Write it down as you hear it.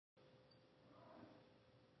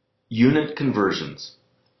Unit conversions.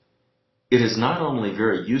 It is not only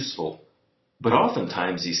very useful, but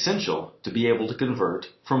oftentimes essential to be able to convert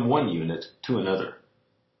from one unit to another.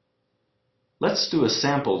 Let's do a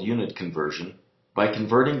sample unit conversion by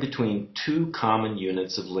converting between two common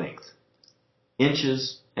units of length,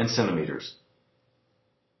 inches and centimeters.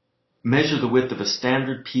 Measure the width of a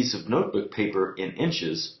standard piece of notebook paper in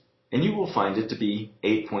inches, and you will find it to be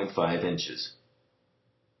 8.5 inches.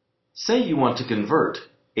 Say you want to convert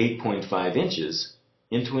 8.5 inches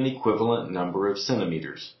into an equivalent number of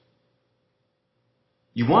centimeters.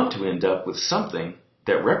 You want to end up with something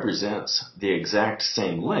that represents the exact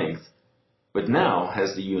same length, but now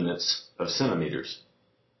has the units of centimeters.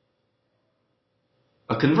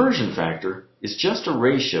 A conversion factor is just a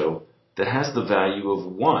ratio that has the value of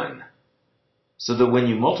 1, so that when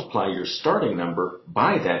you multiply your starting number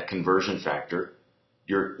by that conversion factor,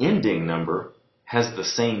 your ending number has the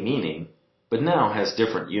same meaning, but now has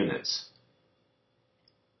different units.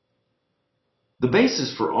 The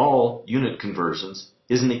basis for all unit conversions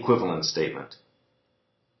is an equivalence statement.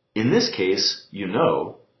 In this case, you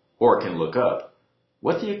know, or can look up,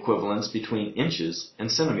 what the equivalence between inches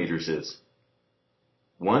and centimeters is.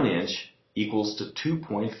 1 inch equals to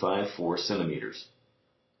 2.54 centimeters.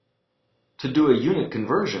 To do a unit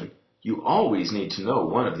conversion, you always need to know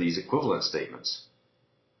one of these equivalence statements.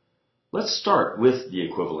 Let's start with the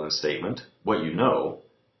equivalence statement, what you know,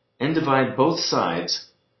 and divide both sides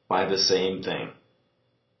by the same thing.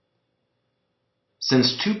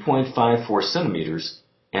 Since 2.54 centimeters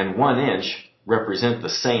and 1 inch represent the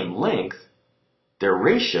same length, their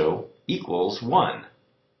ratio equals 1.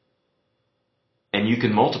 And you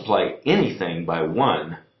can multiply anything by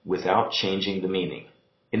 1 without changing the meaning,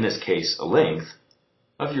 in this case a length,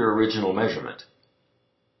 of your original measurement.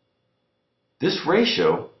 This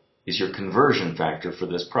ratio is your conversion factor for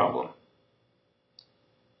this problem.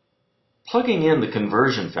 Plugging in the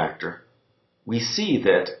conversion factor, we see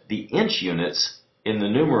that the inch units in the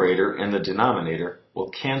numerator and the denominator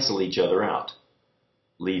will cancel each other out,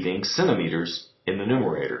 leaving centimeters in the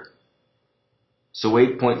numerator. So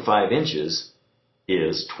 8.5 inches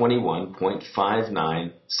is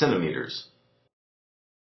 21.59 centimeters.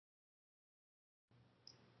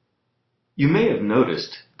 You may have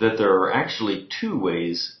noticed that there are actually two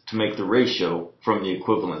ways to make the ratio from the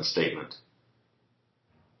equivalence statement.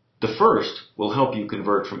 The first will help you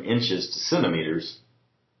convert from inches to centimeters,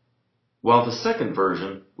 while the second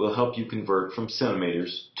version will help you convert from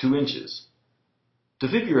centimeters to inches. To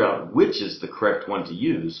figure out which is the correct one to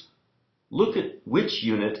use, look at which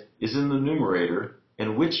unit is in the numerator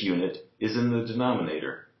and which unit is in the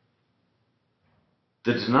denominator.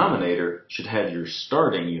 The denominator should have your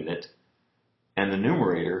starting unit, and the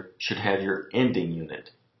numerator should have your ending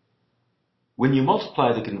unit. When you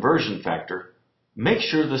multiply the conversion factor, make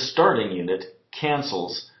sure the starting unit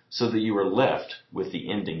cancels so that you are left with the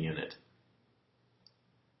ending unit.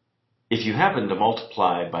 If you happen to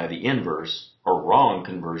multiply by the inverse or wrong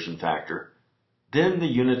conversion factor, then the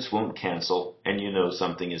units won't cancel and you know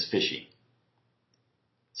something is fishy.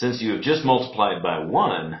 Since you have just multiplied by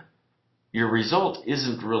 1, your result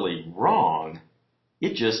isn't really wrong,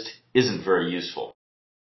 it just isn't very useful.